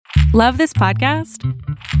Love this podcast?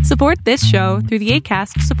 Support this show through the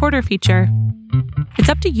Acast supporter feature. It's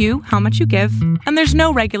up to you how much you give, and there's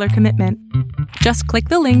no regular commitment. Just click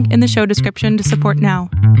the link in the show description to support now.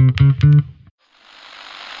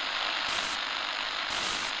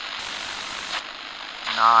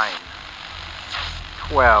 Nine,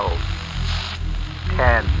 12,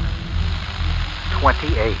 10,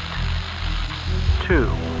 28, 2,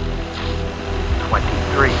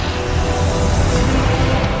 23.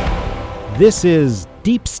 This is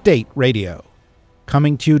Deep State Radio,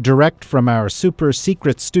 coming to you direct from our super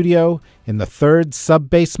secret studio in the third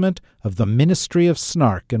sub-basement of the Ministry of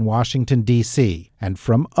Snark in Washington, D.C., and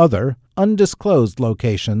from other undisclosed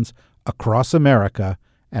locations across America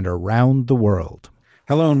and around the world.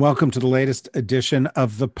 Hello and welcome to the latest edition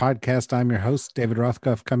of the podcast. I'm your host, David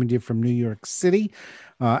Rothkopf, coming to you from New York City.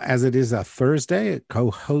 As it is a Thursday,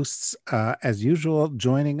 co-hosts, as usual,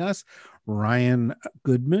 joining us, Ryan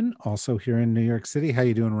Goodman, also here in New York City. How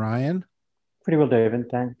you doing, Ryan? Pretty well,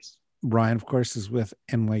 David. Thanks. Ryan, of course, is with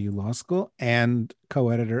NYU Law School and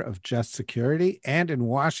co-editor of Just Security. And in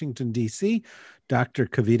Washington, D.C., Dr.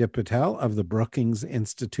 Kavita Patel of the Brookings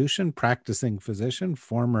Institution, practicing physician,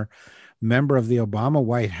 former member of the Obama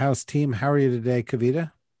White House team. How are you today,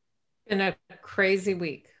 Kavita? Been a crazy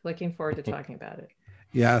week. Looking forward to talking about it.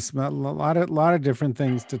 Yes, a lot of different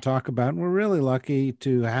things to talk about. And we're really lucky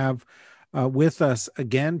to have with us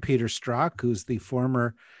again Peter Strzok, who's the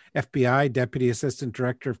former FBI Deputy Assistant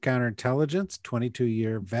Director of Counterintelligence,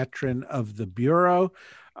 22-year veteran of the Bureau,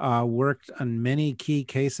 worked on many key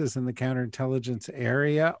cases in the counterintelligence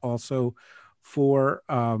area, also for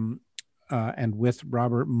and with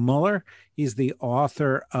Robert Mueller. He's the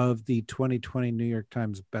author of the 2020 New York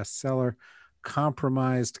Times bestseller,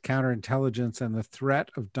 Compromised Counterintelligence and the Threat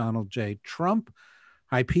of Donald J. Trump.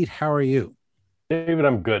 Hi, Pete. How are you? David,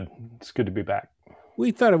 I'm good. It's good to be back.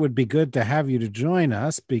 We thought it would be good to have you to join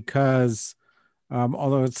us because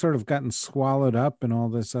although it's sort of gotten swallowed up in all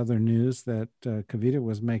this other news that Kavita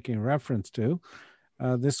was making reference to,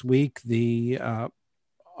 this week the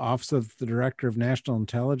Office of the Director of National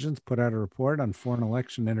Intelligence put out a report on foreign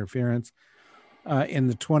election interference in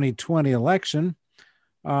the 2020 election.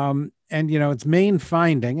 And, you know, its main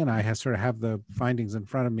finding, and I sort of have the findings in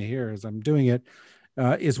front of me here as I'm doing it,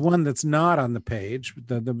 is one that's not on the page.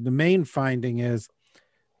 The main finding is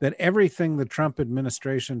that everything the Trump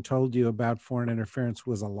administration told you about foreign interference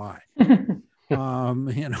was a lie.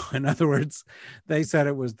 In other words, they said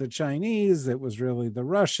it was the Chinese, it was really the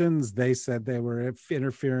Russians. They said they were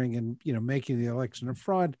interfering in, making the election a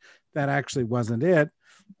fraud. That actually wasn't it.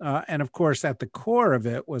 And of course, at the core of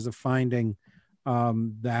it was a finding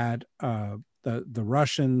that the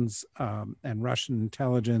Russians and Russian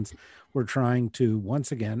intelligence were trying to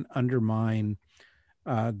once again undermine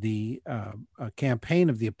the campaign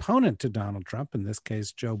of the opponent to Donald Trump, in this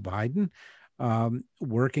case, Joe Biden,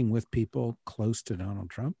 working with people close to Donald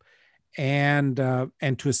Trump and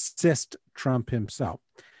to assist Trump himself.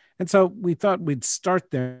 And so we thought we'd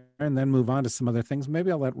start there and then move on to some other things.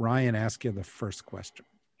 Maybe I'll let Ryan ask you the first question.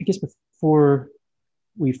 I guess before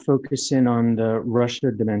we focus in on the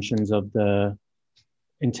Russia dimensions of the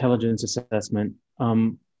intelligence assessment,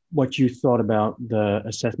 what you thought about the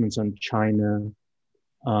assessments on China,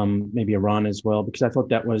 maybe Iran as well, because I thought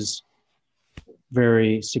that was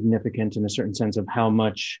very significant in a certain sense of how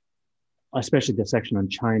much, especially the section on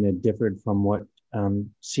China, differed from what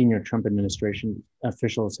senior Trump administration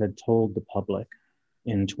officials had told the public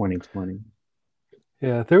in 2020.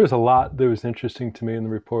 Yeah, there was a lot that was interesting to me in the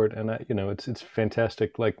report, and it's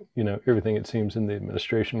fantastic. Like, everything it seems in the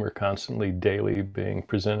administration, we're constantly daily being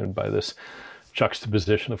presented by this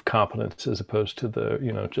juxtaposition of competence as opposed to the,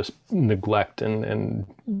 just neglect and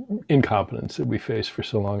incompetence that we faced for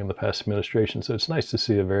so long in the past administration. So it's nice to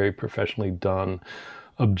see a very professionally done,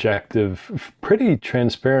 objective, pretty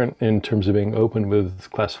transparent in terms of being open with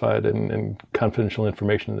classified and confidential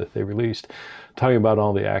information that they released, talking about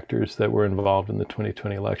all the actors that were involved in the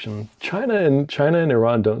 2020 election. China and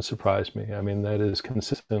Iran don't surprise me. I mean, that is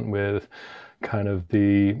consistent with kind of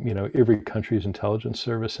the, every country's intelligence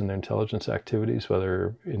service and their intelligence activities,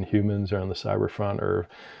 whether in humans or on the cyber front, are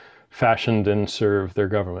fashioned and serve their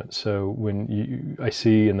government. So when I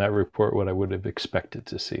see in that report what I would have expected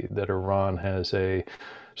to see, that Iran has a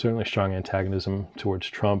certainly strong antagonism towards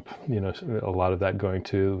Trump, a lot of that going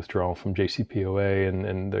to withdrawal from JCPOA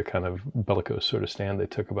and the kind of bellicose sort of stand they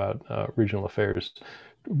took about regional affairs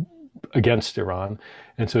against Iran.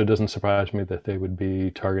 And so it doesn't surprise me that they would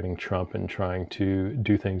be targeting Trump and trying to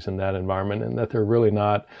do things in that environment, and that they're really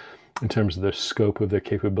not in terms of the scope of their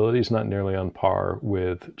capabilities, not nearly on par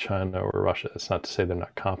with China or Russia. It's not to say they're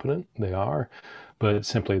not competent, they are, but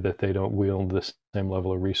simply that they don't wield the same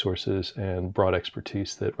level of resources and broad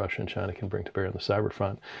expertise that Russia and China can bring to bear on the cyber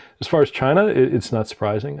front. As far as China, it's not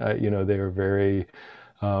surprising. They are very,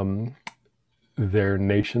 their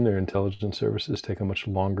nation, their intelligence services take a much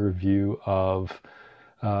longer view of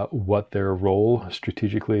what their role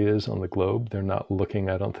strategically is on the globe. They're not looking,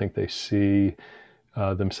 I don't think they see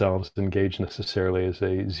themselves engaged necessarily as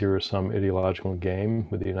a zero-sum ideological game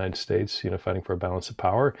with the United States, fighting for a balance of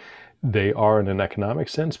power. They are in an economic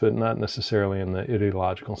sense, but not necessarily in the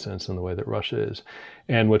ideological sense in the way that Russia is.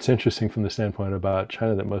 And what's interesting from the standpoint about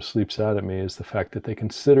China that most leaps out at me is the fact that they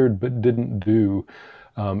considered but didn't do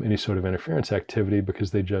any sort of interference activity because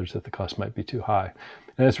they judged that the cost might be too high.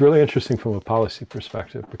 And it's really interesting from a policy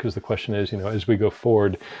perspective, because the question is, as we go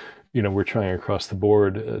forward, we're trying across the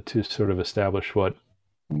board to sort of establish what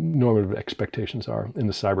normative expectations are in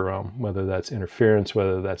the cyber realm, whether that's interference,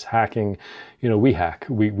 whether that's hacking. We hack,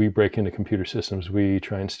 we break into computer systems, we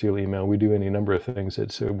try and steal email, we do any number of things.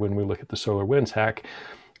 So when we look at the SolarWinds hack,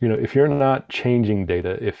 if you're not changing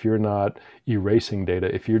data, if you're not erasing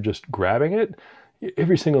data, if you're just grabbing it,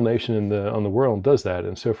 every single nation on the world does that.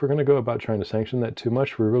 And so if we're going to go about trying to sanction that too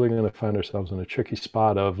much, we're really going to find ourselves in a tricky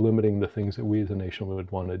spot of limiting the things that we as a nation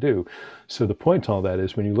would want to do. So the point to all that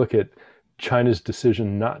is, when you look at China's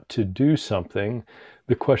decision not to do something,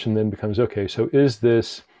 the question then becomes, okay, so is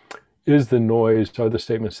the noise, are the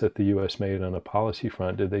statements that the U.S. made on a policy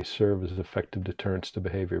front, did they serve as effective deterrents to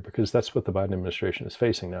behavior? Because that's what the Biden administration is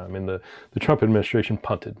facing now. I mean, the Trump administration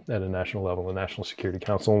punted at a national level. The National Security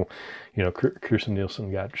Council, Kirstjen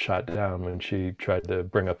Nielsen got shot down when she tried to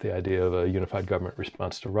bring up the idea of a unified government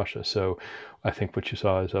response to Russia. So I think what you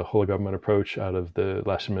saw as a whole government approach out of the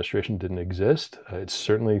last administration didn't exist. It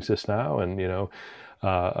certainly exists now. And,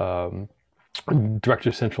 Director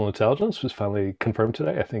of Central Intelligence was finally confirmed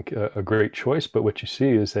today. I think a great choice, but what you see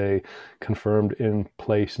is a confirmed in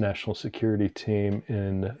place national security team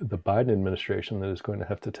in the Biden administration that is going to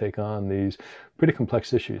have to take on these pretty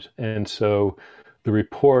complex issues. And so the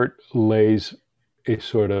report lays a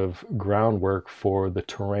sort of groundwork for the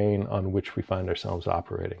terrain on which we find ourselves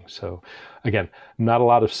operating. So again, not a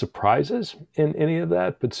lot of surprises in any of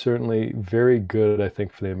that, but certainly very good, I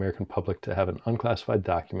think, for the American public to have an unclassified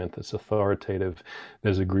document that's authoritative, that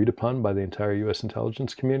is agreed upon by the entire U.S.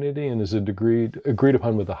 intelligence community, and is agreed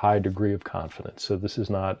upon with a high degree of confidence. So this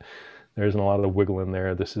is not, there isn't a lot of wiggle in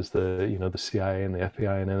there. This is the CIA and the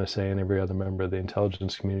FBI and NSA and every other member of the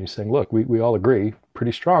intelligence community saying, look, we all agree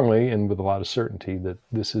pretty strongly and with a lot of certainty that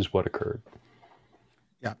this is what occurred.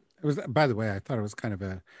 Yeah. It was, by the way, I thought it was kind of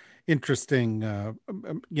a interesting,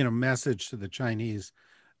 message to the Chinese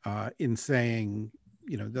in saying,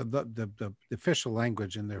 the official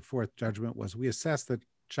language in their fourth judgment was, we assess that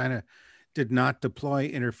China did not deploy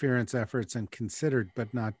interference efforts and considered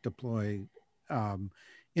but not deploy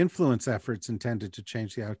influence efforts intended to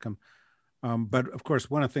change the outcome. But of course,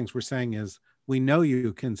 one of the things we're saying is, we know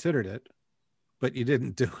you considered it, but you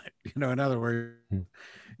didn't do it. In other words,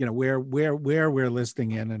 where we're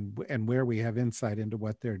listing in and where we have insight into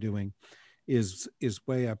what they're doing is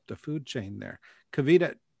way up the food chain there.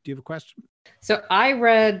 Kavita, do you have a question? So I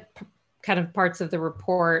read kind of parts of the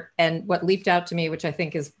report, and what leaped out to me, which I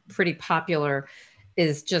think is pretty popular,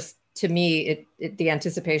 is just, to me, the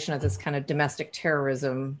anticipation of this kind of domestic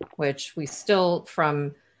terrorism, which we still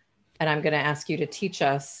and I'm going to ask you to teach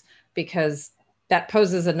us, because that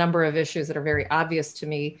poses a number of issues that are very obvious to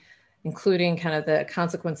me, including kind of the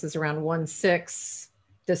consequences around 1/6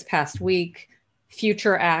 this past week,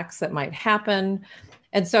 future acts that might happen.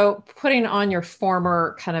 And so, putting on your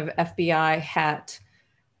former kind of FBI hat,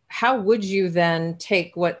 how would you then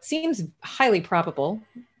take what seems highly probable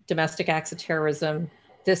domestic acts of terrorism,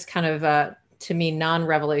 this kind of, to me,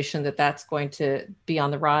 non-revelation that that's going to be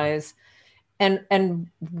on the rise, and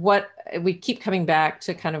what we keep coming back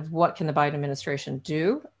to, kind of what can the Biden administration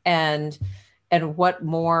do, and what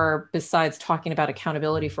more, besides talking about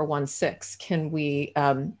accountability for 1/6, can we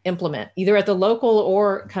implement either at the local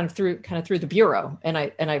or kind of through the Bureau? And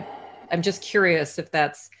I'm just curious if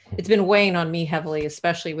it's been weighing on me heavily,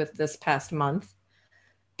 especially with this past month,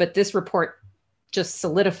 but this report just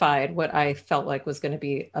solidified what I felt like was going to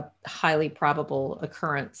be a highly probable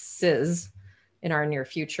occurrences in our near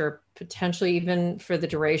future, potentially even for the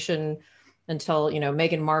duration until,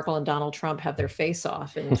 Meghan Markle and Donald Trump have their face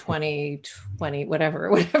off in 2020,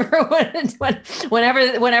 whenever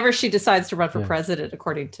she decides to run for president,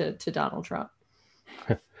 according to Donald Trump.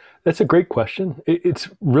 That's a great question. It's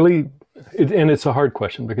really, and it's a hard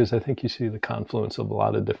question because I think you see the confluence of a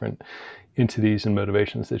lot of different entities and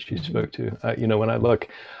motivations that you spoke to. When I look,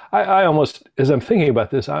 I almost, as I'm thinking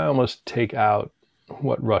about this, I almost take out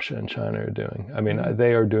what Russia and China are doing. I mean,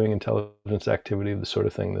 they are doing intelligence activity, the sort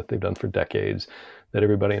of thing that they've done for decades, that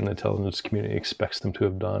everybody in the intelligence community expects them to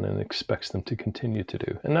have done and expects them to continue to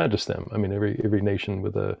do. And not just them. I mean, every nation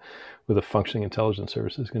with a functioning intelligence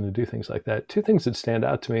service is going to do things like that. Two things that stand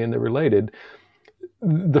out to me, and they're related.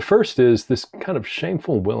 The first is this kind of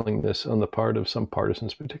shameful willingness on the part of some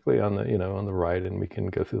partisans, particularly on the right, and we can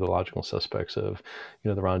go through the logical suspects of,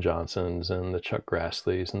 the Ron Johnsons and the Chuck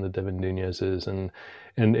Grasslys and the Devin Nunez's and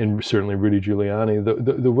certainly Rudy Giuliani.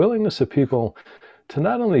 The willingness of people to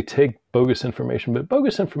not only take bogus information, but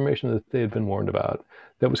bogus information that they had been warned about,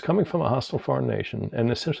 that was coming from a hostile foreign nation, and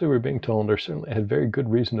essentially were being told, or certainly had very good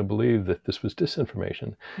reason to believe, that this was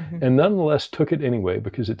disinformation, and nonetheless took it anyway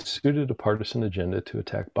because it suited a partisan agenda to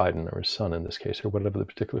attack Biden or his son in this case, or whatever the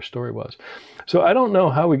particular story was. So I don't know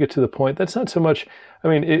how we get to the point. That's not so much, I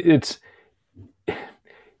mean,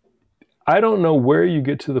 I don't know where you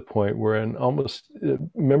get to the point where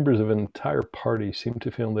members of an entire party seem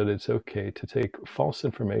to feel that it's okay to take false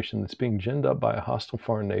information that's being ginned up by a hostile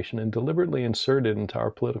foreign nation and deliberately insert it into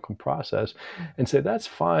our political process and say, that's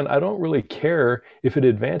fine. I don't really care if it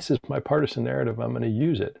advances my partisan narrative. I'm going to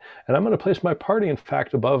use it. And I'm going to place my party, in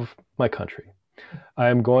fact, above my country. I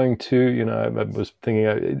am going to, I was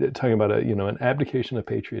talking about an abdication of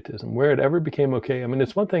patriotism, where it ever became okay. I mean,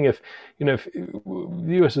 it's one thing if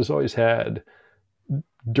the U.S. has always had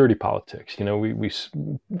dirty politics. We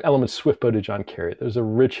elements swift-boated John Kerry. There's a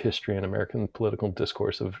rich history in American political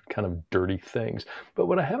discourse of kind of dirty things. But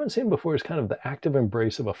what I haven't seen before is kind of the active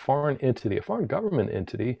embrace of a foreign entity, a foreign government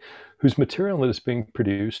entity, whose material that is being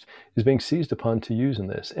produced is being seized upon to use in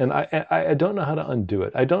this. And I don't know how to undo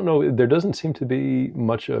it. I don't know. There doesn't seem to be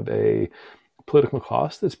much of a political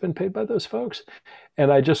cost that's been paid by those folks.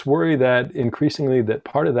 And I just worry that increasingly that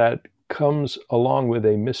part of that comes along with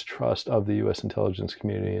a mistrust of the U.S. intelligence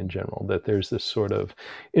community in general, that there's this sort of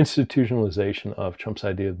institutionalization of Trump's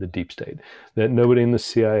idea of the deep state, that nobody in the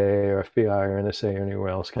CIA or FBI or NSA or anywhere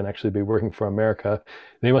else can actually be working for America.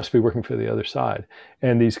 They must be working for the other side.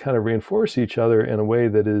 And these kind of reinforce each other in a way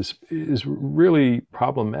that is really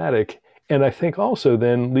problematic. And I think also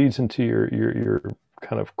then leads into your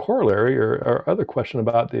kind of corollary or other question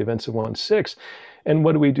about the events of 1/6. And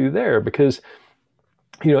what do we do there? Because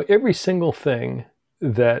every single thing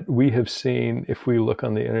that we have seen, if we look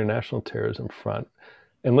on the international terrorism front,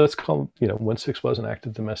 and let's call, 1/6 was an act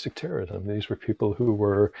of domestic terrorism. These were people who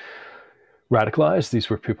were radicalized. These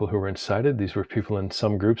were people who were incited. These were people in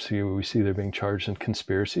some groups who we see they're being charged in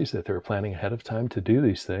conspiracies, that they were planning ahead of time to do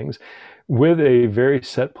these things with a very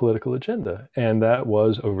set political agenda. And that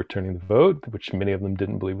was overturning the vote, which many of them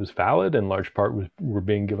didn't believe was valid, in large part were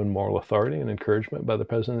being given moral authority and encouragement by the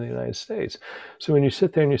President of the United States. So when you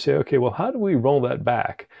sit there and you say, okay, well, how do we roll that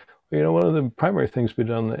back? One of the primary things we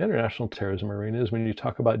do in the international terrorism arena is when you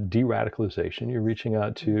talk about de-radicalization, you're reaching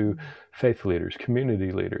out to faith leaders,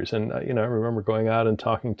 community leaders. And, I remember going out and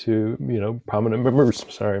talking to, prominent members,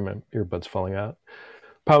 sorry, my earbud's falling out,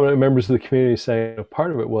 prominent members of the community saying,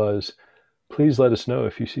 part of it was, please let us know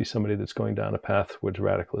if you see somebody that's going down a path towards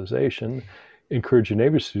radicalization, encourage your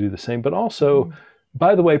neighbors to do the same. But also,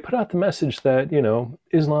 by the way, put out the message that,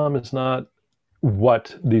 Islam is not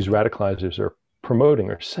what these radicalizers are promoting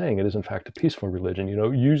or saying. It is in fact a peaceful religion,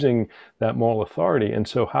 using that moral authority. And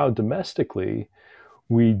so how domestically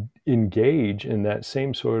we engage in that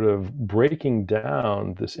same sort of breaking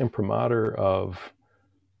down this imprimatur of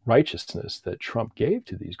righteousness that Trump gave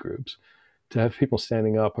to these groups, to have people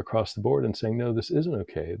standing up across the board and saying, no, this isn't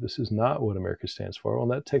okay. This is not what America stands for. Well,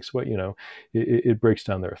 that takes away, it breaks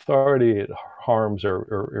down their authority. It harms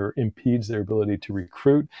or impedes their ability to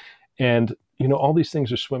recruit. And all these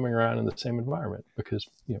things are swimming around in the same environment because,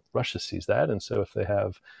 Russia sees that. And so if they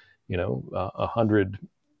have, 100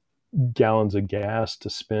 gallons of gas to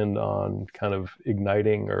spend on kind of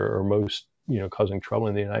igniting or most, causing trouble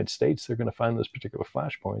in the United States, they're going to find those particular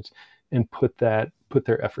flashpoints and put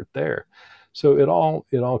their effort there. So it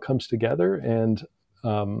all comes together, and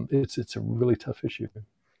it's a really tough issue.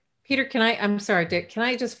 Peter, I'm sorry, Dick, can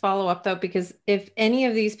I just follow up though? Because if any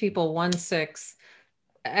of these people, 1/6,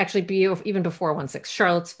 actually even before 1/6,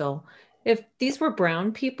 Charlottesville, if these were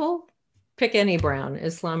brown people, pick any brown,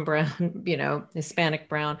 Islam brown, Hispanic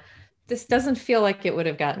brown, this doesn't feel like it would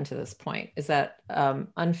have gotten to this point. Is that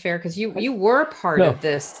unfair? Because you were part of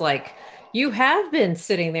this, like you have been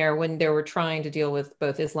sitting there when they were trying to deal with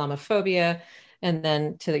both Islamophobia and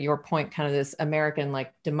then, to your point, kind of this American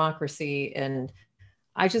like democracy and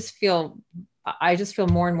I just feel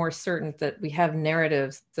more and more certain that we have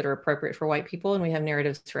narratives that are appropriate for white people and we have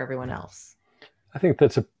narratives for everyone else. I think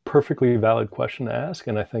that's a perfectly valid question to ask.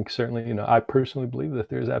 And I think certainly, I personally believe that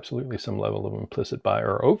there's absolutely some level of implicit bias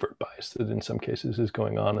or overt bias that in some cases is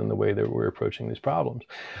going on in the way that we're approaching these problems.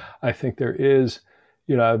 I think there is,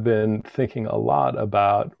 I've been thinking a lot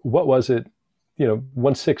about what was it,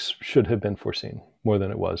 1/6 should have been foreseen more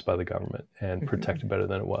than it was by the government and protected better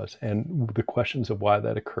than it was. And the questions of why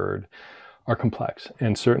that occurred are complex.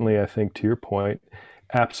 And certainly, I think to your point,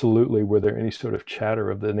 absolutely, were there any sort of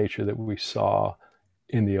chatter of the nature that we saw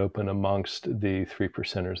in the open amongst the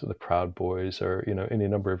 3%ers of the Proud Boys or, any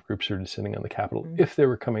number of groups who are sitting on the Capitol, if they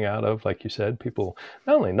were coming out of, like you said, people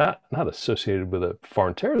not only not associated with a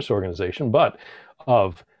foreign terrorist organization, but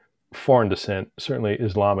of foreign descent, certainly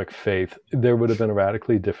Islamic faith, there would have been a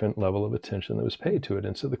radically different level of attention that was paid to it.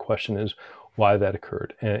 And so the question is why that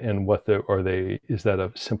occurred and is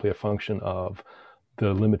that simply a function of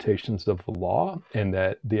the limitations of the law and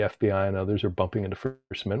that the FBI and others are bumping into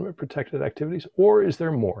First Amendment protected activities, or is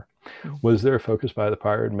there more? Was there a focus by the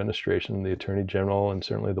prior administration, the Attorney General, and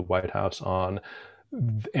certainly the White House on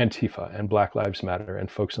Antifa and Black Lives Matter and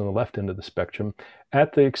folks on the left end of the spectrum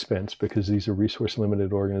at the expense, because these are resource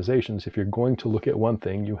limited organizations, if you're going to look at one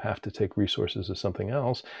thing, you have to take resources of something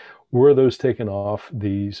else. Were those taken off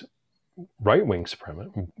these right-wing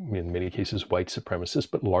supremacists, in many cases white supremacists,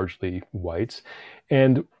 but largely whites?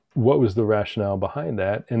 And what was the rationale behind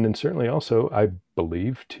that? And then certainly also, I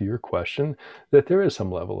believe, to your question, that there is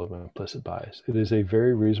some level of implicit bias. It is a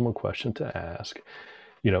very reasonable question to ask.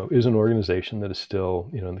 Is an organization that is still,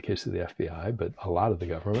 in the case of the FBI, but a lot of the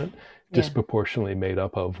government, disproportionately made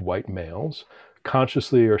up of white males,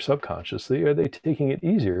 consciously or subconsciously, are they taking it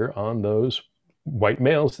easier on those white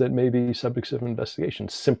males that may be subjects of investigation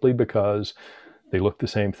simply because they look the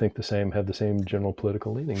same, think the same, have the same general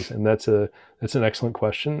political leanings? And that's an excellent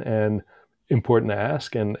question and important to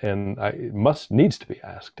ask, and needs to be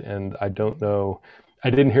asked. And I don't know. I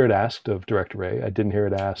didn't hear it asked of Director Wray. I didn't hear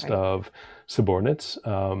it asked of subordinates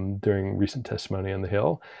during recent testimony on the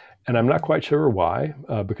Hill. And I'm not quite sure why,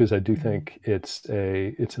 because I do think it's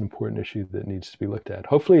an important issue that needs to be looked at.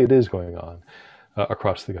 Hopefully it is going on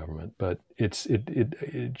across the government, but it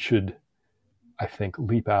should, I think,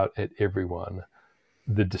 leap out at everyone,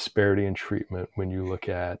 the disparity in treatment when you look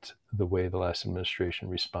at the way the last administration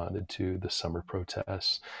responded to the summer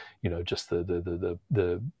protests, just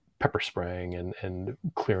the pepper spraying and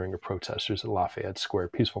clearing of protesters at Lafayette Square,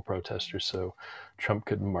 peaceful protesters, so Trump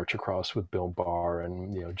could march across with Bill Barr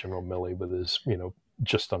and General Milley with his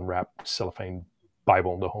just unwrapped cellophane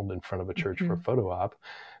Bible to hold in front of a church for a photo op.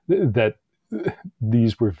 That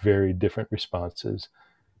these were very different responses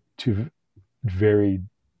to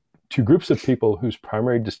groups of people whose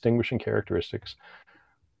primary distinguishing characteristics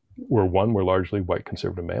were largely white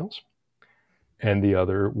conservative males, and the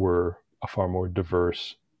other were a far more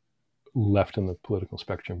diverse left in the political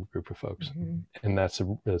spectrum group of folks. And that's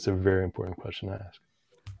a very important question to ask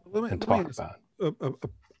and talk about.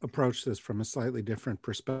 Approach this from a slightly different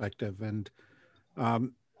perspective, and I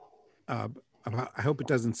hope it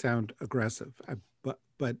doesn't sound aggressive,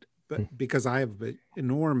 but because I have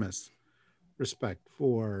enormous respect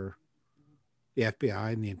for the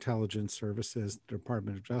FBI and the intelligence services, the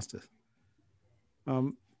Department of Justice.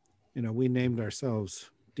 We named ourselves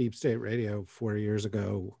Deep State Radio 4 years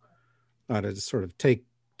ago to sort of take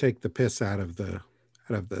the piss out of the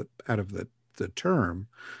term,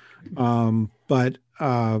 but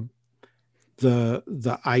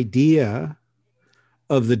the idea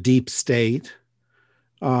of the deep state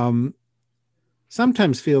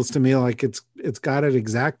sometimes feels to me like it's got it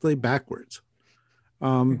exactly backwards,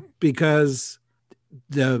 because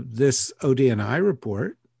this ODNI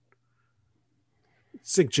report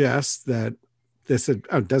suggests that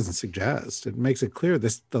it doesn't suggest, it makes it clear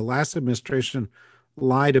the last administration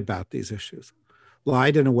lied about these issues,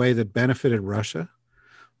 lied in a way that benefited Russia,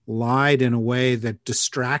 lied in a way that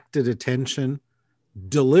distracted attention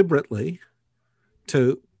deliberately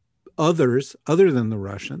to others other than the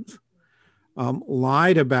Russians,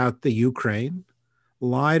 lied about the Ukraine,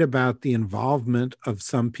 lied about the involvement of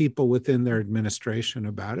some people within their administration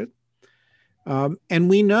about it. And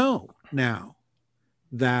we know now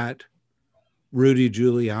that Rudy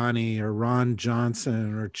Giuliani or Ron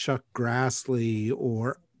Johnson or Chuck Grassley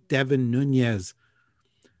or Devin Nunes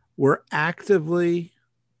were actively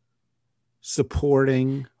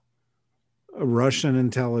supporting a Russian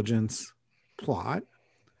intelligence plot,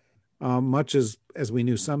 much as we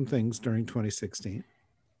knew some things during 2016.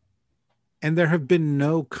 And there have been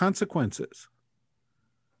no consequences.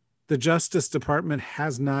 The Justice Department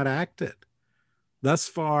has not acted thus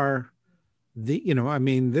far,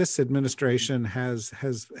 this administration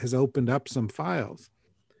has opened up some files.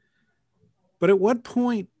 But at what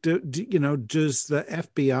point does the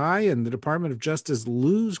FBI and the Department of Justice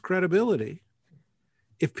lose credibility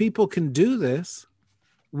if people can do this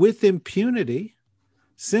with impunity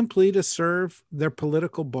simply to serve their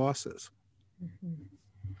political bosses?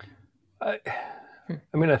 I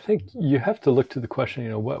think you have to look to the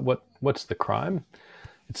question, what's the crime?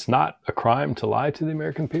 It's not a crime to lie to the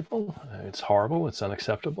American people. It's horrible. It's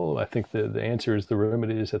unacceptable. I think the answer is the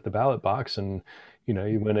remedy is at the ballot box. And,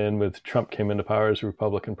 you went in with Trump came into power as a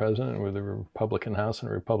Republican president with a Republican House and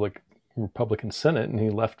a Republican Senate, and he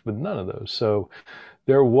left with none of those. So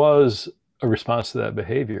there was a response to that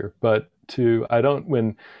behavior. But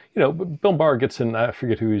when Bill Barr gets in, I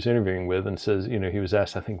forget who he's interviewing with, and says, he was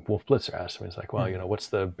asked, I think Wolf Blitzer asked him, he's like, well, what's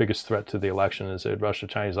the biggest threat to the election? Is it Russia,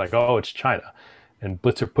 China? He's like, oh, it's China. And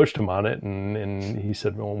Blitzer pushed him on it, and he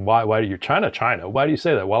said, well, why do you, China? Why do you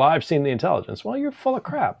say that? Well, I've seen the intelligence. Well, you're full of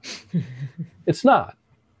crap. It's not.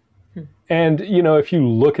 And, if you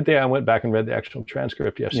look at I went back and read the actual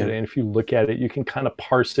transcript yesterday, and if you look at it, you can kind of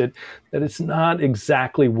parse it, that it's not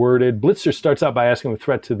exactly worded. Blitzer starts out by asking a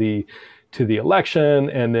threat to the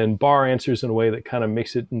election, and then Barr answers in a way that kind of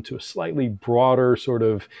makes it into a slightly broader sort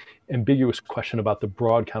of ambiguous question about the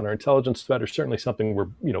broad counterintelligence threat, or certainly something where,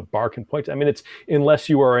 Barr can point to. I mean, it's unless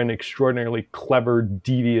you are an extraordinarily clever,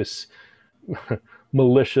 devious,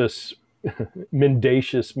 malicious,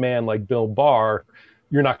 mendacious man like Bill Barr,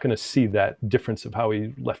 you're not going to see that difference of how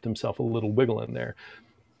he left himself a little wiggle in there.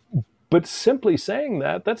 But simply saying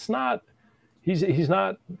that's not, he's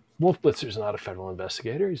not, Wolf Blitzer's not a federal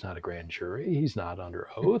investigator. He's not a grand jury. He's not under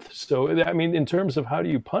oath. So, in terms of how do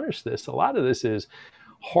you punish this, a lot of this is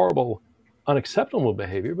horrible, unacceptable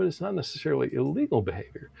behavior, but it's not necessarily illegal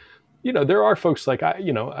behavior. There are folks like, I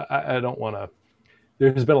don't want to,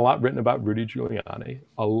 there's been a lot written about Rudy Giuliani,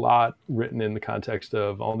 a lot written in the context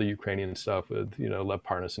of all the Ukrainian stuff with, Lev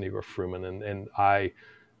Parnas and Igor Fruman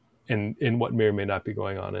and what may or may not be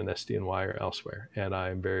going on in SDNY or elsewhere. And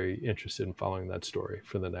I'm very interested in following that story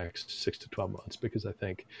for the next 6 to 12 months, because I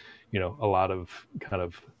think, a lot of kind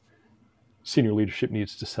of senior leadership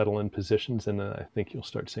needs to settle in positions. And then I think you'll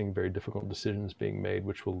start seeing very difficult decisions being made,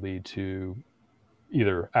 which will lead to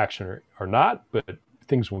either action or not, but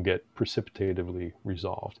things will get precipitatively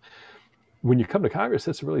resolved. When you come to Congress,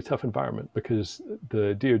 that's a really tough environment, because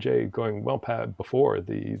the DOJ, going well past before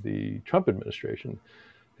the Trump administration,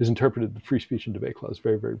 has interpreted the free speech and debate clause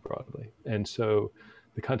very, very broadly. And so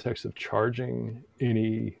the context of charging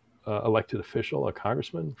any elected official, a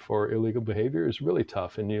congressman, for illegal behavior is really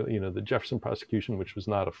tough. And the Jefferson prosecution, which was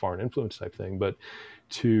not a foreign influence type thing, but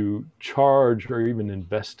to charge or even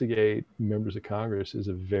investigate members of Congress is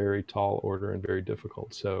a very tall order and very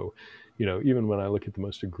difficult. So, even when I look at the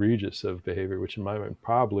most egregious of behavior, which in my mind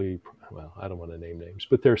probably, well, I don't want to name names,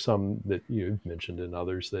 but there's some that you've mentioned and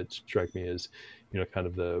others that strike me as, kind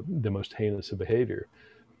of the most heinous of behavior.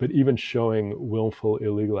 But even showing willful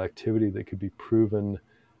illegal activity that could be proven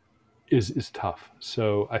is tough.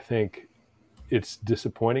 So I think it's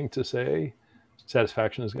disappointing to say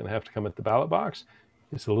satisfaction is going to have to come at the ballot box.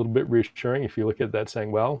 It's a little bit reassuring if you look at that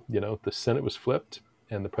saying, well, the Senate was flipped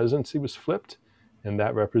and the presidency was flipped, and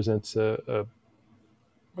that represents an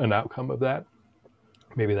outcome of that.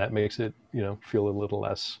 Maybe that makes it, feel a little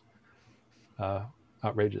less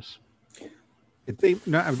outrageous.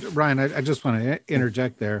 Ryan, I just want to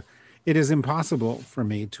interject there. It is impossible for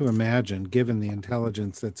me to imagine, given the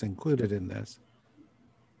intelligence that's included in this,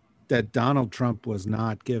 that Donald Trump was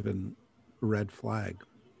not given a red flag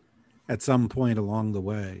at some point along the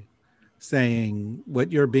way, saying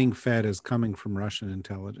what you're being fed is coming from Russian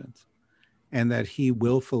intelligence, and that he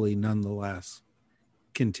willfully, nonetheless,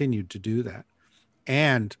 continued to do that.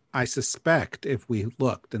 And I suspect if we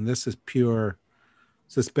looked, and this is pure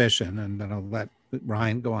suspicion, and then I'll let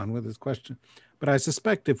Ryan go on with his question, but I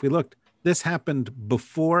suspect if we looked, this happened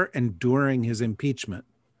before and during his impeachment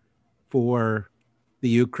for the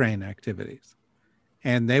Ukraine activities.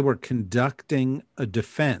 And they were conducting a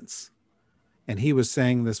defense. And he was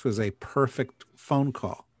saying this was a perfect phone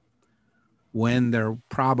call when there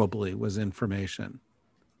probably was information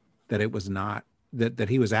that it was not, that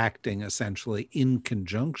he was acting essentially in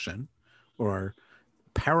conjunction or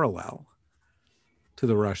parallel to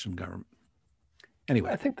the Russian government.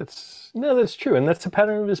 Anyway, I think that's true. And that's a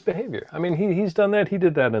pattern of his behavior. I mean, he's done that. He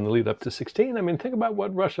did that in the lead up to 2016. I mean, think about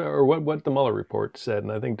what Russia or what the Mueller report said.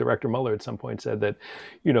 And I think Director Mueller at some point said that,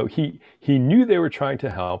 he knew they were trying to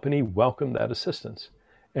help and he welcomed that assistance.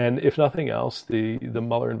 And if nothing else, the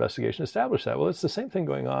Mueller investigation established that. Well, it's the same thing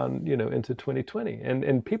going on, into 2020.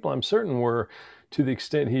 And people, I'm certain, were, to the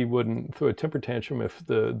extent he wouldn't throw a temper tantrum if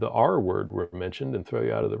the R word were mentioned and throw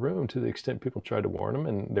you out of the room, to the extent people tried to warn him,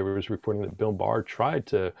 and there was reporting that Bill Barr tried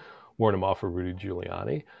to warn him off of Rudy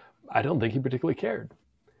Giuliani, I don't think he particularly cared.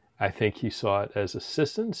 I think he saw it as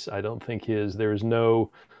assistance. I don't think there's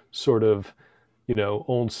no sort of,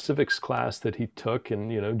 old civics class that he took in,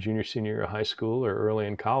 junior, senior year of high school or early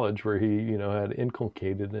in college where he, had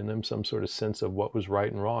inculcated in him some sort of sense of what was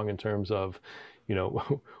right and wrong in terms of,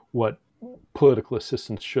 what political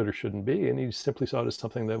assistance should or shouldn't be. And he simply saw it as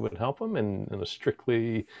something that would help him, and on a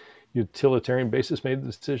strictly utilitarian basis made the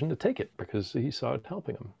decision to take it because he saw it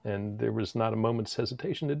helping him. And there was not a moment's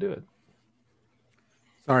hesitation to do it.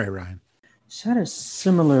 Sorry, Ryan. So I had a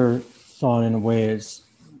similar thought in a way as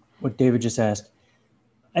what David just asked.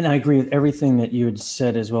 And I agree with everything that you had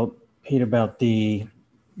said as well, Pete, about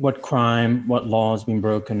what crime, what law has been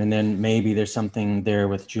broken, and then maybe there's something there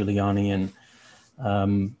with Giuliani and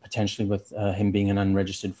potentially with him being an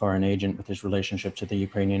unregistered foreign agent with his relationship to the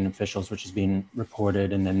Ukrainian officials, which has been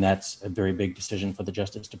reported. And then that's a very big decision for the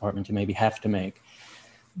Justice Department to maybe have to make.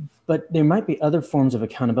 But there might be other forms of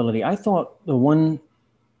accountability. I thought the one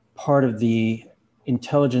part of the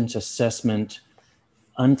intelligence assessment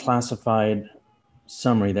unclassified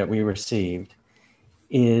summary that we received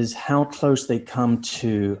is how close they come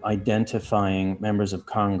to identifying members of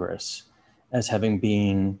Congress as having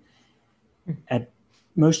been at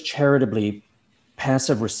most charitably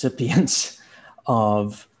passive recipients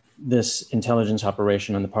of this intelligence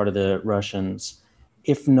operation on the part of the Russians,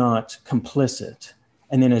 if not complicit.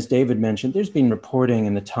 And then, as David mentioned, there's been reporting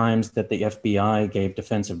in the Times that the FBI gave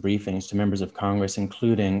defensive briefings to members of Congress,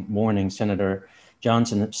 including warning Senator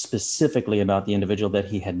Johnson specifically about the individual that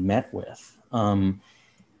he had met with,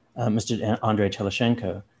 Mr. Andrei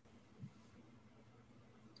Teleshenko.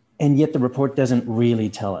 And yet the report doesn't really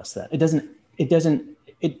tell us that.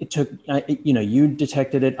 It took, you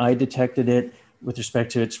detected it, I detected it with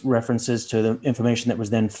respect to its references to the information that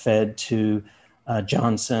was then fed to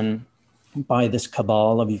Johnson by this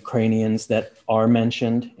cabal of Ukrainians that are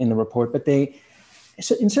mentioned in the report. But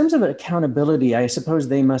so in terms of accountability, I suppose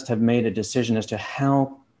they must have made a decision as to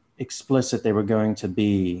how explicit they were going to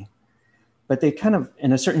be. But they kind of,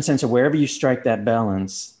 in a certain sense, of wherever you strike that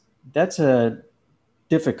balance, that's a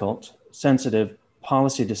difficult, sensitive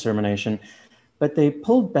policy determination. But they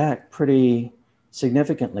pulled back pretty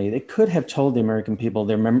significantly. They could have told the American people,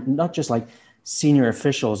 they're not just like senior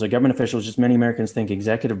officials or government officials, just many Americans think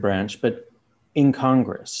executive branch, but in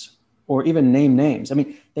Congress, or even name names. I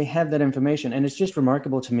mean, they have that information. And it's just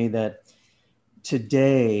remarkable to me that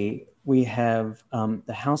today we have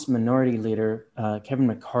the House Minority Leader, Kevin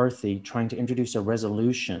McCarthy, trying to introduce a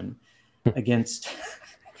resolution against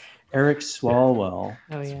Eric Swalwell,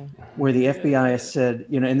 where the FBI has said,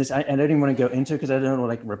 and this, I don't even want to go into because I don't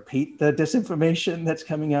want to repeat the disinformation that's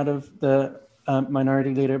coming out of the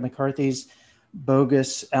Minority Leader McCarthy's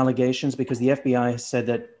bogus allegations, because the FBI said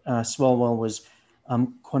that Swalwell was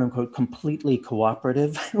quote unquote completely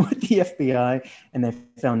cooperative with the FBI, and they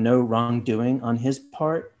found no wrongdoing on his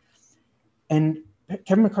part. And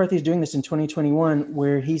Kevin McCarthy is doing this in 2021,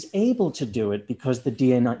 where he's able to do it because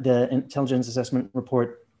the intelligence assessment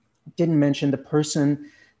report didn't mention the person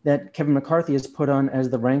that Kevin McCarthy has put on as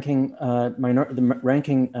the ranking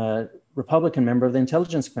Republican member of the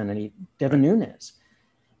Intelligence Committee, Devin Nunes.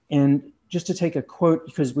 And just to take a quote,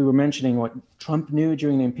 because we were mentioning what Trump knew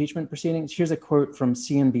during the impeachment proceedings, here's a quote from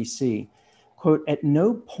CNBC. Quote, "At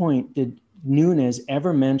no point did Nunes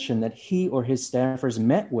ever mention that he or his staffers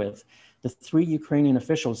met with the 3 Ukrainian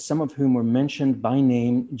officials, some of whom were mentioned by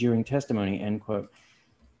name during testimony," end quote.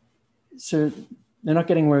 So they're not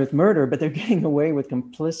getting away with murder, but they're getting away with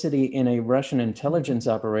complicity in a Russian intelligence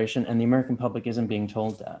operation, and the American public isn't being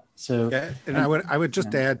told that. So, yeah, and I would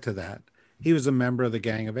just add to that, he was a member of the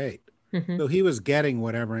Gang of Eight. Mm-hmm. So he was getting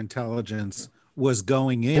whatever intelligence was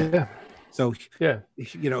going in. Yeah. So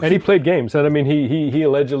and he played games. And I mean, he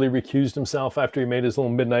allegedly recused himself after he made his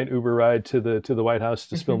little midnight Uber ride to the White House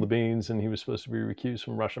to spill the beans, and he was supposed to be recused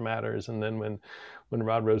from Russia Matters. And then when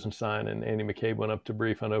Rod Rosenstein and Andy McCabe went up to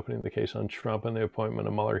brief on opening the case on Trump and the appointment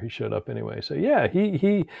of Mueller, he showed up anyway. So yeah,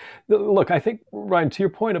 he look. I think, Ryan, to your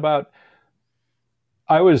point about,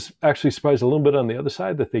 I was actually surprised a little bit on the other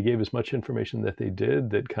side that they gave as much information that they did,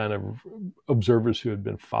 that kind of observers who had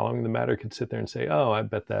been following the matter could sit there and say, oh, I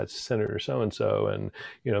bet that's Senator so-and-so, and,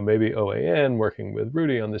 maybe OAN working with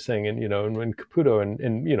Rudy on this thing, and, and when Caputo,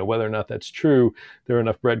 and whether or not that's true, there are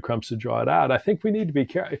enough breadcrumbs to draw it out. I think we need to be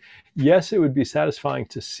careful. Yes, it would be satisfying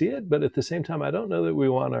to see it, but at the same time, I don't know that we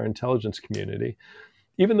want our intelligence community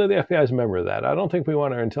even though the FBI is a member of that, I don't think we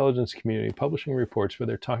want our intelligence community publishing reports where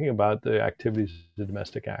they're talking about the activities of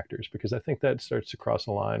domestic actors, because I think that starts to cross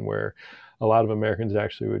a line where a lot of Americans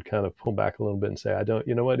actually would kind of pull back a little bit and say, I don't,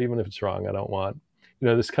 you know what, even if it's wrong, I don't want,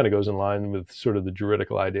 this kind of goes in line with sort of the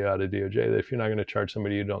juridical idea out of DOJ that if you're not going to charge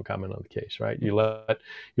somebody, you don't comment on the case, right? You let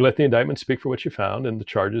the indictment speak for what you found and the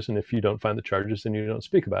charges, and if you don't find the charges, then you don't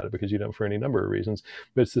speak about it because you don't for any number of reasons.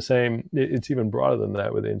 But it's the same, it's even broader than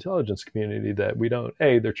that with the intelligence community, that we don't,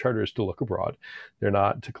 their charter is to look abroad. They're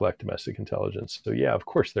not to collect domestic intelligence. So yeah, of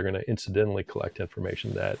course, they're going to incidentally collect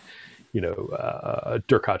information that,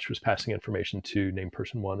 Derkach was passing information to named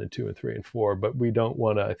person 1 and 2 and 3 and 4, but we don't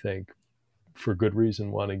want to, I think, for good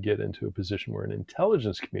reason, want to get into a position where an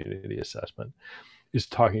intelligence community assessment is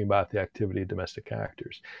talking about the activity of domestic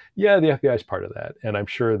actors. Yeah, the FBI is part of that. And I'm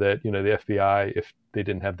sure that, the FBI, if they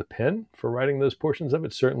didn't have the pen for writing those portions of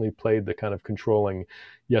it, certainly played the kind of controlling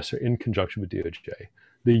yes or in conjunction with DOJ,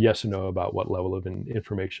 the yes or no about what level of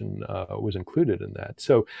information was included in that.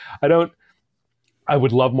 So I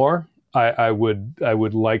would love more. I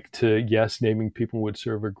would like to, yes, naming people would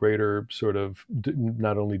serve a greater sort of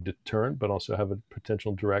not only deterrent, but also have a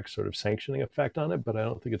potential direct sort of sanctioning effect on it. But I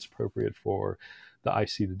don't think it's appropriate for the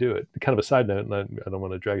IC to do it. Kind of a side note, and I don't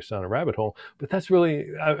want to drag us down a rabbit hole, but that's really,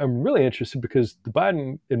 I'm really interested because the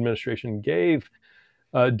Biden administration gave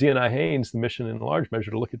DNI Haynes the mission in large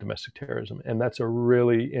measure to look at domestic terrorism. And that's a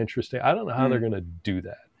really interesting, I don't know how they're going to do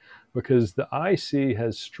that, because the IC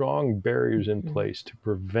has strong barriers in place to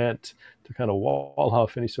kind of wall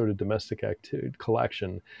off any sort of domestic activity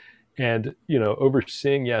collection. And,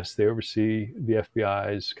 overseeing, yes, they oversee the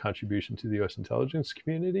FBI's contribution to the U.S. intelligence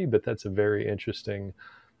community, but that's a very interesting,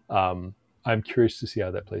 I'm curious to see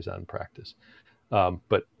how that plays out in practice.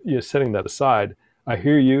 But setting that aside, I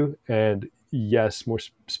hear you, and yes, more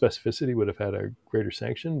specificity would have had a greater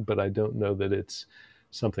sanction, but I don't know that it's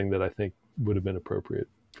something that I think would have been appropriate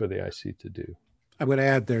for the IC to do. I would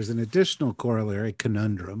add there's an additional corollary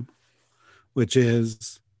conundrum, which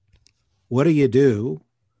is, what do you do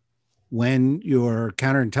when your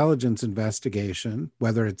counterintelligence investigation,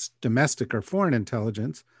 whether it's domestic or foreign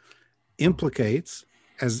intelligence, implicates,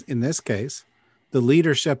 as in this case, the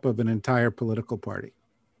leadership of an entire political party?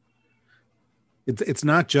 It's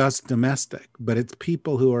not just domestic, but it's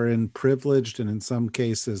people who are in privileged and in some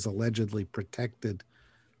cases allegedly protected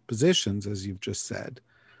positions, as you've just said,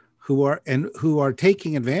 who are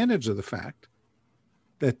taking advantage of the fact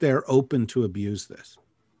that they're open to abuse this.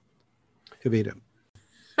 Kavita.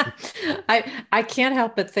 I can't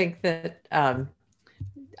help but think that, I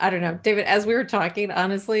don't know, David, as we were talking,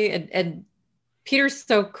 honestly, and Peter's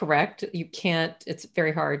so correct. It's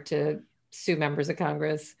very hard to sue members of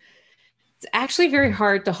Congress. It's actually very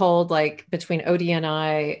hard to hold, like, between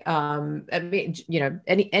ODNI,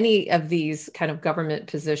 any of these kind of government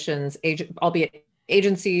positions, albeit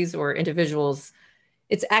agencies or individuals.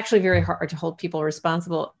 It's actually very hard to hold people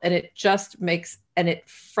responsible. And it just it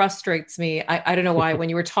frustrates me. I don't know why. When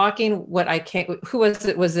you were talking, who was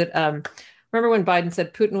it? Was it, remember when Biden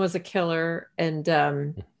said Putin was a killer, and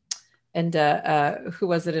who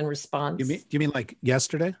was it in response? You mean like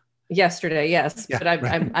yesterday? Yesterday, yes. Yeah, but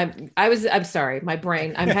I'm sorry, my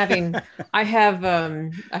brain. I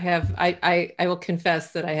will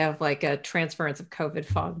confess that I have like a transference of COVID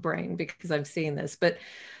fog brain because I'm seeing this, but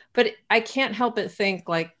I can't help but think,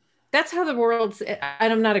 like, that's how the world's, and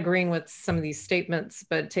I'm not agreeing with some of these statements,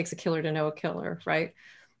 but it takes a killer to know a killer, right?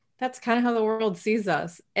 That's kind of how the world sees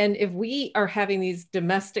us. And if we are having these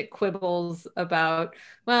domestic quibbles about,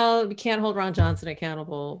 well, we can't hold Ron Johnson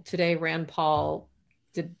accountable. Today, Rand Paul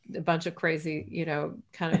did a bunch of crazy,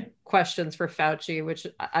 kind of questions for Fauci, which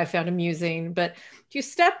I found amusing. But if you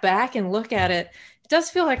step back and look at it, it does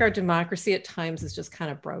feel like our democracy at times is just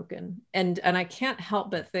kind of broken. And I can't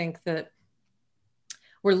help but think that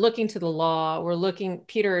we're looking to the law, we're looking,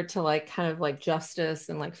 Peter, to like kind of like justice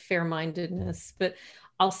and like fair-mindedness. But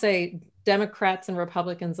I'll say Democrats and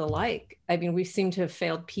Republicans alike, I mean, we seem to have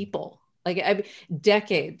failed people,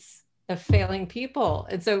 decades of failing people.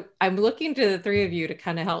 And so I'm looking to the three of you to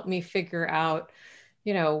kind of help me figure out,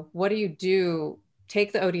 what do you do?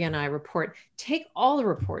 Take the ODNI report, take all the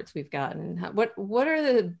reports we've gotten. What are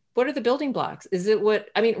the building blocks? Is it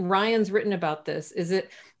Ryan's written about this? Is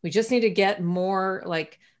it, we just need to get more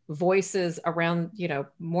like voices around,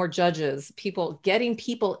 more judges, getting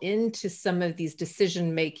people into some of these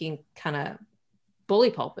decision-making kind of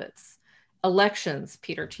bully pulpits, elections,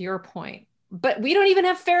 Peter, to your point. But we don't even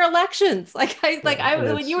have fair elections. When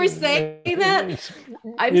you were saying that,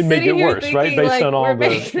 I'm sitting here thinking, right? Based on all we're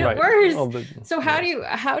making it worse. So how do you,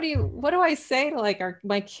 what do I say to like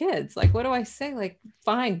my kids? Like, what do I say? Like,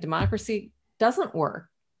 fine, democracy doesn't work.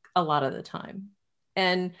 a lot of the time.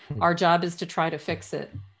 And our job is to try to fix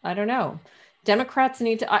it. I don't know. Democrats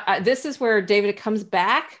need to, this is where, David, it comes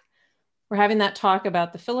back. We're having that talk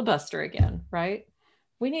about the filibuster again, right?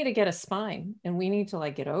 We need to get a spine, and we need to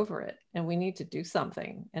like get over it, and we need to do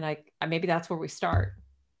something. And I maybe that's where we start.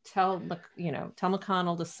 Tell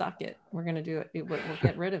McConnell to suck it. We're going to do it. We'll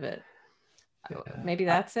get rid of it. Maybe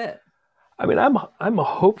that's it. I mean, I'm a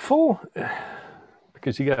hopeful,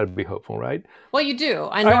 because you got to be hopeful, right? Well, you do.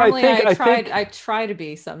 I try to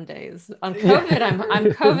be some days. On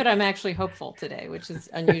COVID, I'm actually hopeful today, which is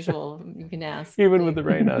unusual. You can ask. Even with the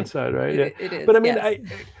rain outside, right? It is. But I mean, yes.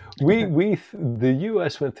 the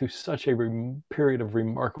U.S. went through such a period of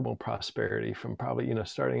remarkable prosperity from probably,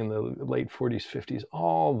 starting in the late 40s, 50s,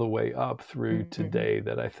 all the way up through today,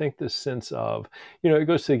 that I think this sense of, it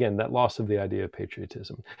goes to, again, that loss of the idea of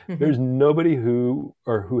patriotism. There's nobody who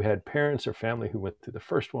had parents or family who went through the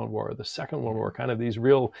First World War or the Second World War, kind of these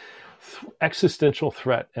real existential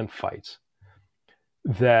threat and fights,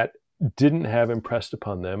 that didn't have impressed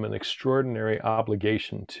upon them an extraordinary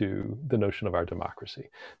obligation to the notion of our democracy,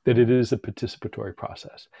 that it is a participatory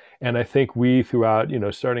process. And I think we throughout,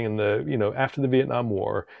 starting in the, after the Vietnam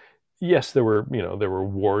War, yes, there were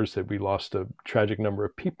wars that we lost a tragic number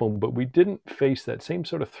of people, but we didn't face that same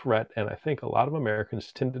sort of threat. And I think a lot of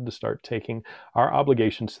Americans tended to start taking our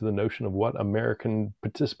obligations to the notion of what American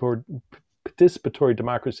participatory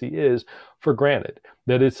democracy is for granted,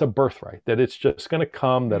 that it's a birthright, that it's just going to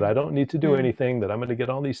come, that I don't need to do anything, that I'm going to get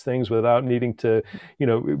all these things without needing to,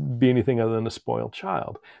 be anything other than a spoiled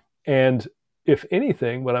child. And if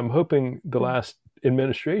anything, what I'm hoping the last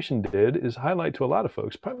administration did is highlight to a lot of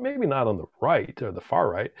folks, maybe not on the right or the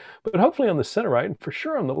far right, but hopefully on the center right, and for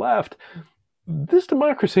sure on the left, this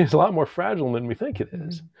democracy is a lot more fragile than we think it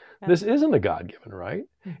is. This isn't a God-given right.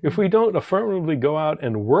 If we don't affirmatively go out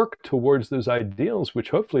and work towards those ideals,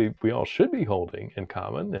 which hopefully we all should be holding in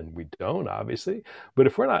common, and we don't, obviously, but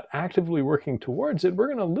if we're not actively working towards it,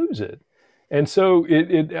 we're going to lose it. And so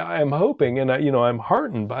I'm hoping, and I'm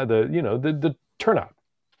heartened by the turnout.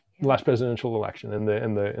 Last presidential election and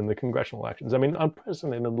the congressional elections. I mean,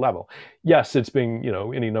 unprecedented level. Yes, it's being,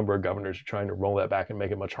 any number of governors are trying to roll that back and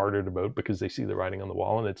make it much harder to vote because they see the writing on the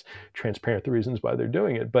wall, and it's transparent the reasons why they're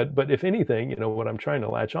doing it. But if anything, what I'm trying to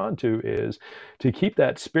latch on to is to keep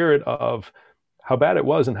that spirit of how bad it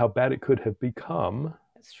was and how bad it could have become.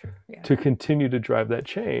 That's true. Yeah. To continue to drive that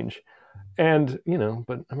change. And,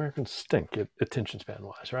 but Americans stink at attention span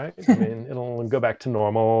wise, right? I mean, it'll go back to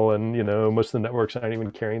normal, and, most of the networks aren't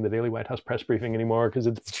even carrying the daily White House press briefing anymore because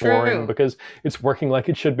it's boring, because it's working like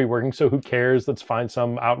it should be working. So who cares? Let's find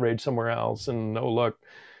some outrage somewhere else. And oh, look,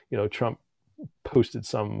 Trump posted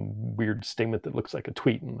some weird statement that looks like a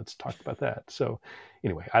tweet, and let's talk about that. So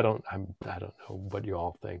anyway, I don't know what you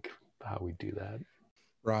all think, how we do that.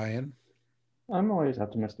 Ryan? I'm always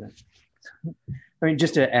optimistic. I mean,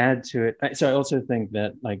 just to add to it, so I also think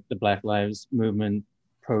that like the Black Lives Movement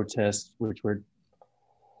protests, which were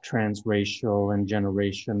transracial and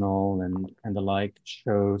generational and the like,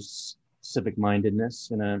 shows civic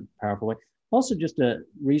mindedness in a powerful way. Also, just a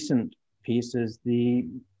recent piece is the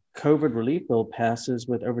COVID relief bill passes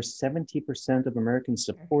with over 70% of Americans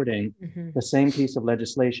supporting the same piece of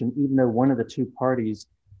legislation, even though one of the two parties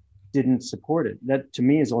didn't support it. That to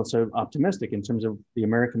me is also optimistic in terms of the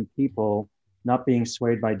American people not being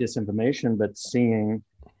swayed by disinformation, but seeing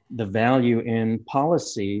the value in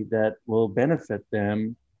policy that will benefit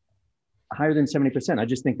them higher than 70%. I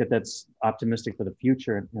just think that that's optimistic for the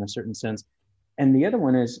future in a certain sense. And the other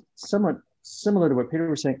one is somewhat similar to what Peter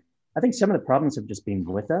was saying. I think some of the problems have just been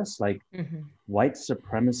with us, like white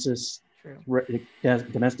supremacists,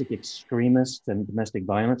 domestic extremists and domestic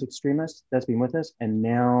violence extremists, that's been with us. And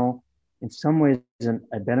now, in some ways,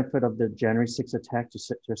 a benefit of the January 6th attack to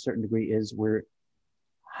a certain degree is the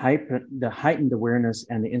heightened awareness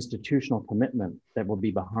and the institutional commitment that will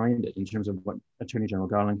be behind it in terms of what Attorney General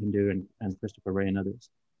Garland can do and Christopher Wray and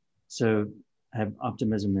others. So I have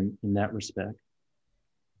optimism in that respect.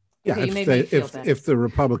 Yeah, if the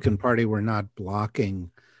Republican Party were not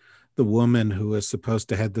blocking the woman who is supposed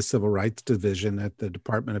to head the Civil Rights Division at the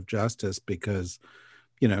Department of Justice because,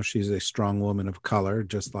 she's a strong woman of color,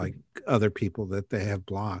 just like other people that they have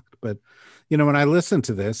blocked. But, when I listen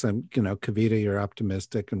to this, I'm, Kavita, you're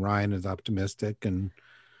optimistic, and Ryan is optimistic, and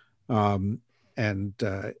Pete,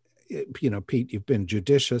 you've been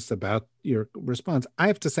judicious about your response. I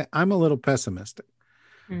have to say, I'm a little pessimistic.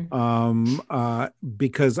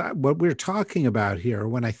 Because what we're talking about here,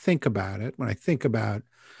 when I think about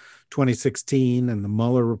 2016 and the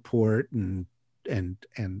Mueller report and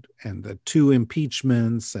the two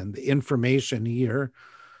impeachments and the information here,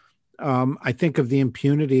 I think of the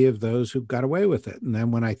impunity of those who got away with it. And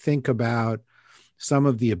then when I think about some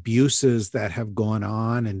of the abuses that have gone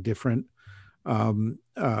on in different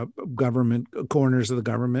government corners of the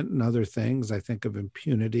government and other things, I think of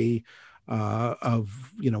impunity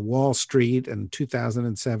of Wall Street in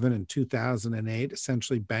 2007 and 2008,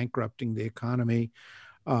 essentially bankrupting the economy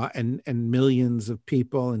and millions of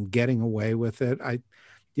people and getting away with it. I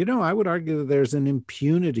would argue that there's an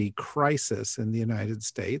impunity crisis in the United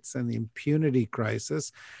States, and the impunity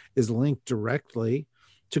crisis is linked directly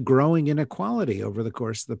to growing inequality over the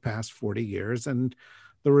course of the past 40 years. And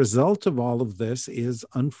the result of all of this is,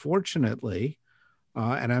 unfortunately,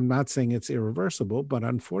 and I'm not saying it's irreversible, but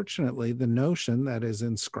unfortunately, the notion that is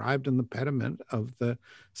inscribed in the pediment of the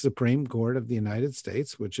Supreme Court of the United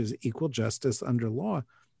States, which is equal justice under law,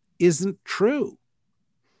 isn't true.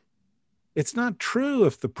 It's not true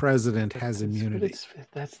if the president has immunity.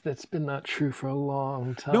 That's been not true for a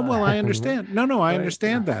long time. No, well, I understand. I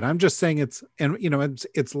understand that. I'm just saying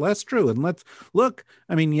it's less true. And let's look.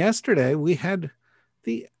 I mean, yesterday we had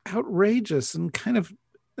the outrageous and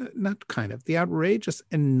the outrageous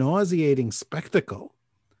and nauseating spectacle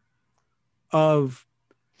of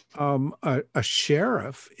a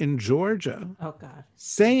sheriff in Georgia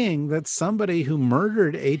saying that somebody who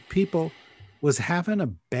murdered 8 people was having a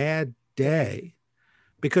bad day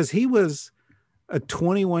because he was a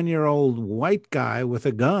 21-year-old white guy with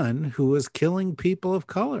a gun who was killing people of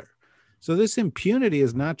color. So this impunity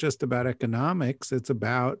is not just about economics, it's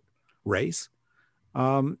about race.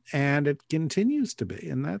 And it continues to be.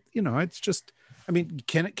 And that, it's just, I mean,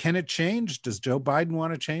 can it change? Does Joe Biden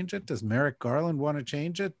want to change it? Does Merrick Garland want to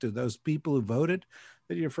change it? Do those people who voted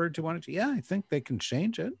that you referred to want to? Yeah, I think they can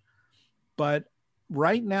change it. But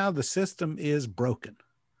right now the system is broken.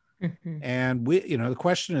 Mm-hmm. And the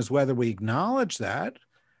question is whether we acknowledge that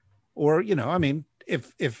or, I mean,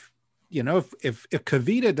 if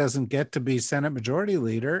Kavita doesn't get to be Senate Majority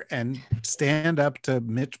Leader and stand up to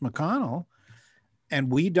Mitch McConnell,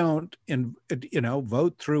 and we don't,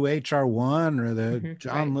 vote through H.R. 1 or the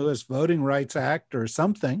John Lewis Voting Rights Act or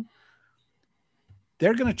something,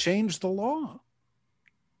 they're going to change the law.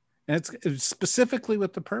 And it's specifically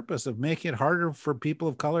with the purpose of making it harder for people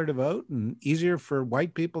of color to vote and easier for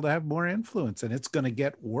white people to have more influence. And it's going to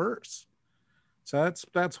get worse. So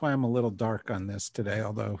that's why I'm a little dark on this today,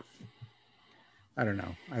 although I don't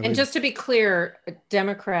know. Just to be clear,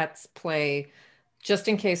 Democrats play, just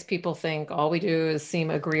in case people think all we do is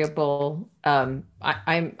seem agreeable. I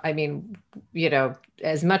mean,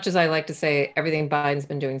 as much as I like to say everything Biden's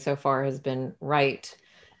been doing so far has been right,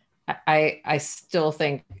 I still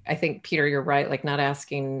think, Peter, you're right. Like not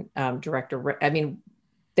asking Director, I mean,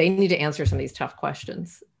 they need to answer some of these tough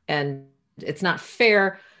questions. And it's not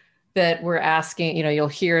fair that we're asking, you'll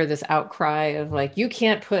hear this outcry of like, you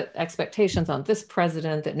can't put expectations on this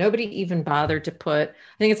president that nobody even bothered to put.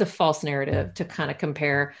 I think it's a false narrative to kind of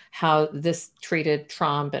compare how this treated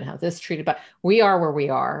Trump and how this treated, but we are where we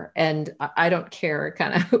are. And I don't care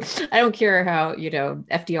I don't care how,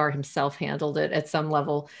 FDR himself handled it at some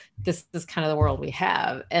level. This is kind of the world we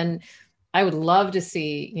have. And I would love to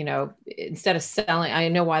see, instead of selling, I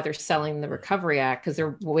know why they're selling the Recovery Act because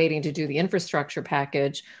they're waiting to do the infrastructure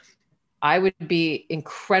package. I would be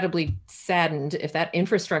incredibly saddened if that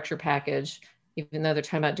infrastructure package, even though they're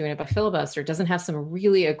talking about doing it by filibuster, doesn't have some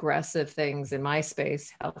really aggressive things in my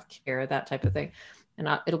space, healthcare, that type of thing. And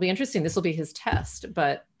it'll be interesting. This will be his test,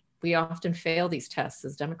 but we often fail these tests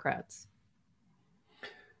as Democrats.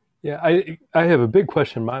 Yeah, I have a big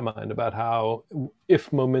question in my mind about how,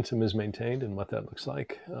 if momentum is maintained and what that looks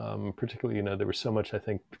like, particularly, there was so much, I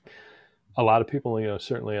think, a lot of people,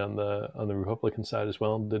 certainly on the Republican side as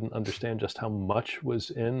well, didn't understand just how much was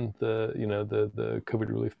in the COVID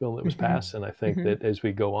relief bill that was passed. And I think that as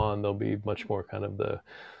we go on, there'll be much more kind of the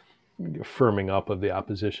firming up of the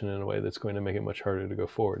opposition in a way that's going to make it much harder to go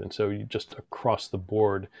forward. And so you just across the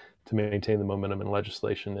board to maintain the momentum in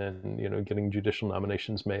legislation and, getting judicial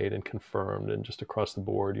nominations made and confirmed and just across the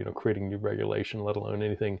board, creating new regulation, let alone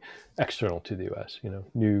anything external to the U.S.,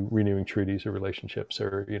 new renewing treaties or relationships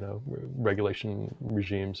or, regulation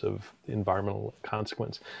regimes of environmental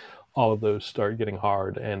consequence. All of those start getting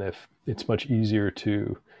hard. And if it's much easier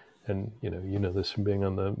to, and this from being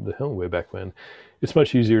on the Hill way back when, it's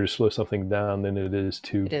much easier to slow something down than it is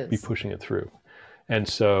to be pushing it through. And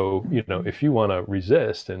so, if you want to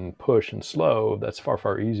resist and push and slow, that's far,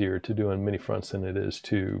 far easier to do on many fronts than it is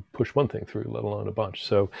to push one thing through, let alone a bunch.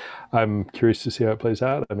 So I'm curious to see how it plays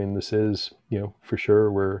out. I mean, this is, for sure,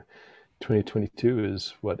 where 2022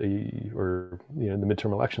 is the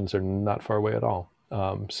midterm elections are not far away at all.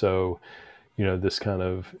 So, this kind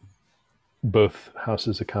of both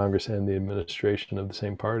houses of Congress and the administration of the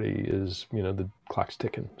same party is, the clock's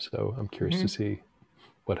ticking. So I'm curious to see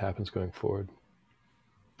what happens going forward.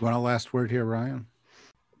 Want a last word here, Ryan?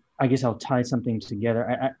 I guess I'll tie something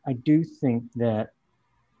together. I do think that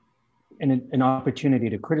an opportunity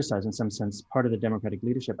to criticize, in some sense, part of the Democratic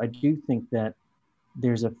leadership. I do think that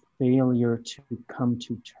there's a failure to come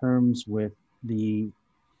to terms with the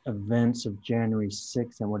events of January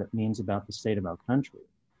 6th and what it means about the state of our country.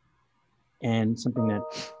 And something that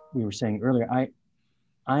we were saying earlier, I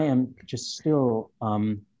am just still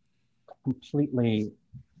completely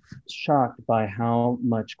shocked by how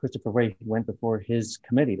much Christopher Wray went before his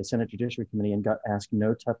committee, the Senate Judiciary Committee, and got asked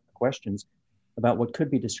no tough questions about what could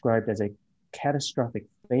be described as a catastrophic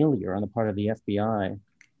failure on the part of the FBI.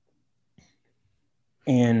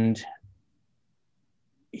 And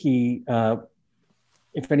he,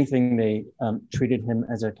 if anything, they treated him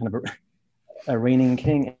as a kind of a reigning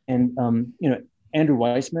king. And, Andrew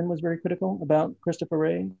Weissman was very critical about Christopher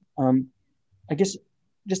Wray. I guess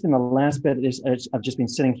just in the last bit, I've just been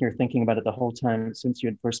sitting here thinking about it the whole time since you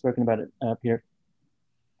had first spoken about it, Peter.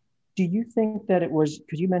 Do you think that it was,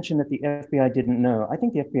 because you mentioned that the FBI didn't know. I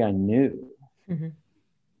think the FBI knew. Mm-hmm.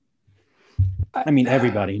 I mean,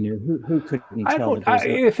 everybody knew. Who couldn't tell?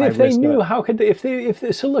 If they knew, how could they? If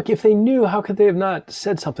they knew, how could they have not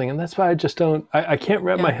said something? And that's why I just don't. I can't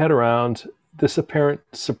wrap my head around this apparent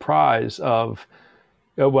surprise of,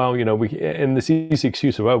 and this easy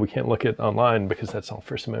excuse of, we can't look at online because that's all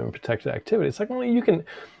First Amendment protected activity. It's like, well, you can.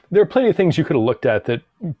 There are plenty of things you could have looked at that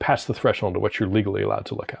pass the threshold of what you're legally allowed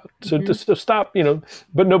to look at. So just to stop,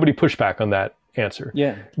 but nobody pushed back on that answer.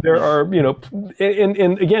 Yeah. There are,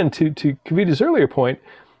 and again, to Kavita's earlier point,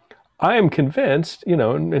 I am convinced,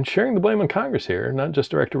 and sharing the blame on Congress here, not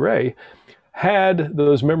just Director Wray, had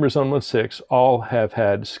those members on 1-6 all have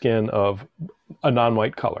had skin of a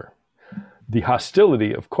non-white color, the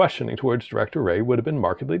hostility of questioning towards Director Wray would have been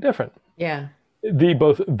markedly different. Yeah.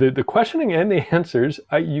 Both the questioning and the answers,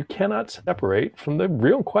 you cannot separate from the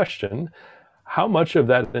real question how much of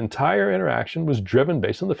that entire interaction was driven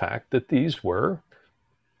based on the fact that these were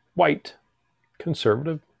white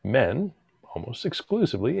conservative men, almost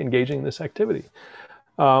exclusively engaging in this activity.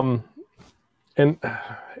 And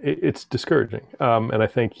it's discouraging. And I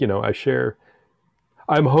think,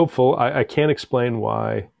 I'm hopeful. I can't explain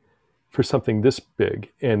why for something this big,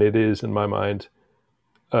 and it is in my mind,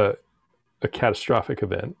 a catastrophic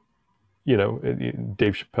event.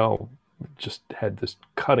 Dave Chappelle just had this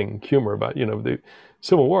cutting humor about, the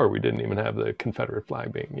Civil War. We didn't even have the Confederate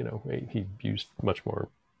flag being, he used much more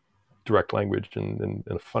direct language and in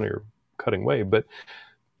a funnier, cutting way. But,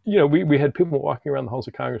 we had people walking around the halls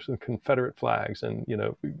of Congress with Confederate flags and,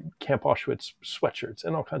 Camp Auschwitz sweatshirts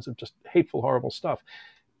and all kinds of just hateful, horrible stuff.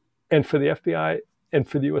 And for the FBI and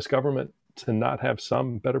for the U.S. government to not have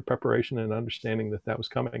some better preparation and understanding that was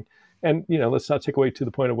coming. And, let's not take away to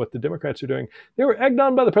the point of what the Democrats are doing. They were egged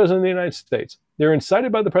on by the President of the United States. They were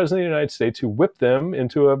incited by the President of the United States, who whipped them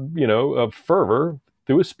into a fervor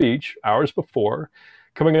through a speech hours before,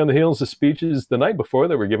 coming on the heels of speeches the night before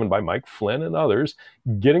that were given by Mike Flynn and others,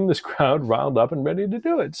 getting this crowd riled up and ready to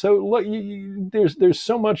do it. So look, there's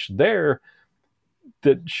so much there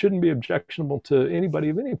that shouldn't be objectionable to anybody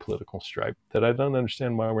of any political stripe that I don't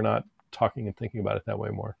understand why we're not talking and thinking about it that way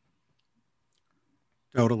more.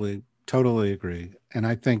 Totally agree. And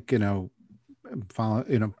I think,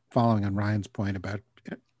 following on Ryan's point about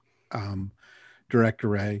Director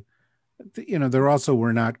Wray, there also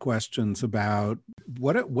were not questions about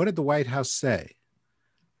what did the White House say?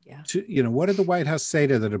 Yeah. What did the White House say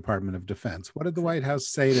to the Department of Defense? What did the White House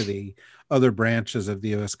say to the other branches of the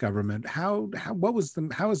U.S. government? How is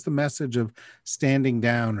the message of standing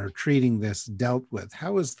down or treating this dealt with?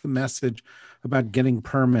 How is the message about getting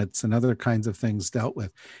permits and other kinds of things dealt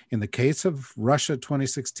with? In the case of Russia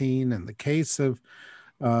 2016, in the case of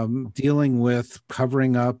dealing with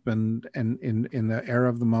covering up and in the era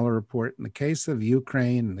of the Mueller report, in the case of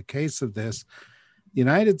Ukraine, in the case of this, the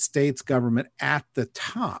United States government at the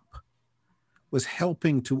top was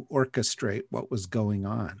helping to orchestrate what was going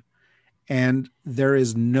on. And there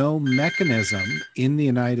is no mechanism in the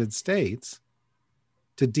United States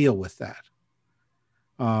to deal with that.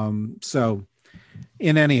 So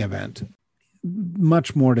in any event,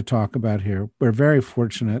 much more to talk about here. We're very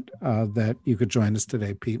fortunate that you could join us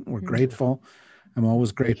today, Pete. We're grateful. I'm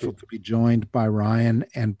always grateful to be joined by Ryan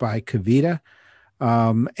and by Kavita.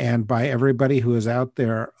 And by everybody who is out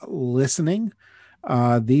there listening.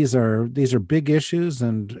 These are big issues,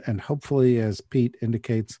 and hopefully, as Pete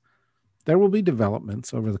indicates, there will be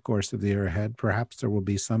developments over the course of the year ahead. Perhaps there will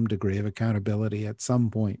be some degree of accountability at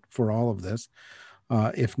some point for all of this.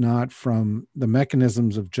 if not from the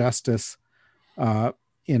mechanisms of justice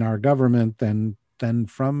in our government, then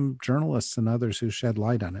from journalists and others who shed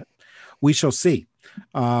light on it. We shall see.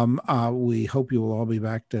 We hope you will all be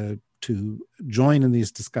back to join in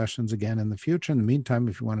these discussions again in the future. In the meantime,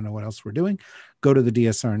 if you want to know what else we're doing, go to the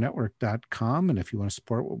dsrnetwork.com. And if you want to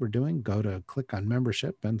support what we're doing, click on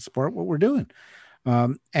membership and support what we're doing.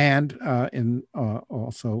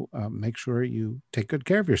 Also make sure you take good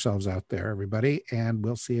care of yourselves out there, everybody. And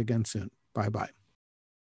we'll see you again soon. Bye-bye.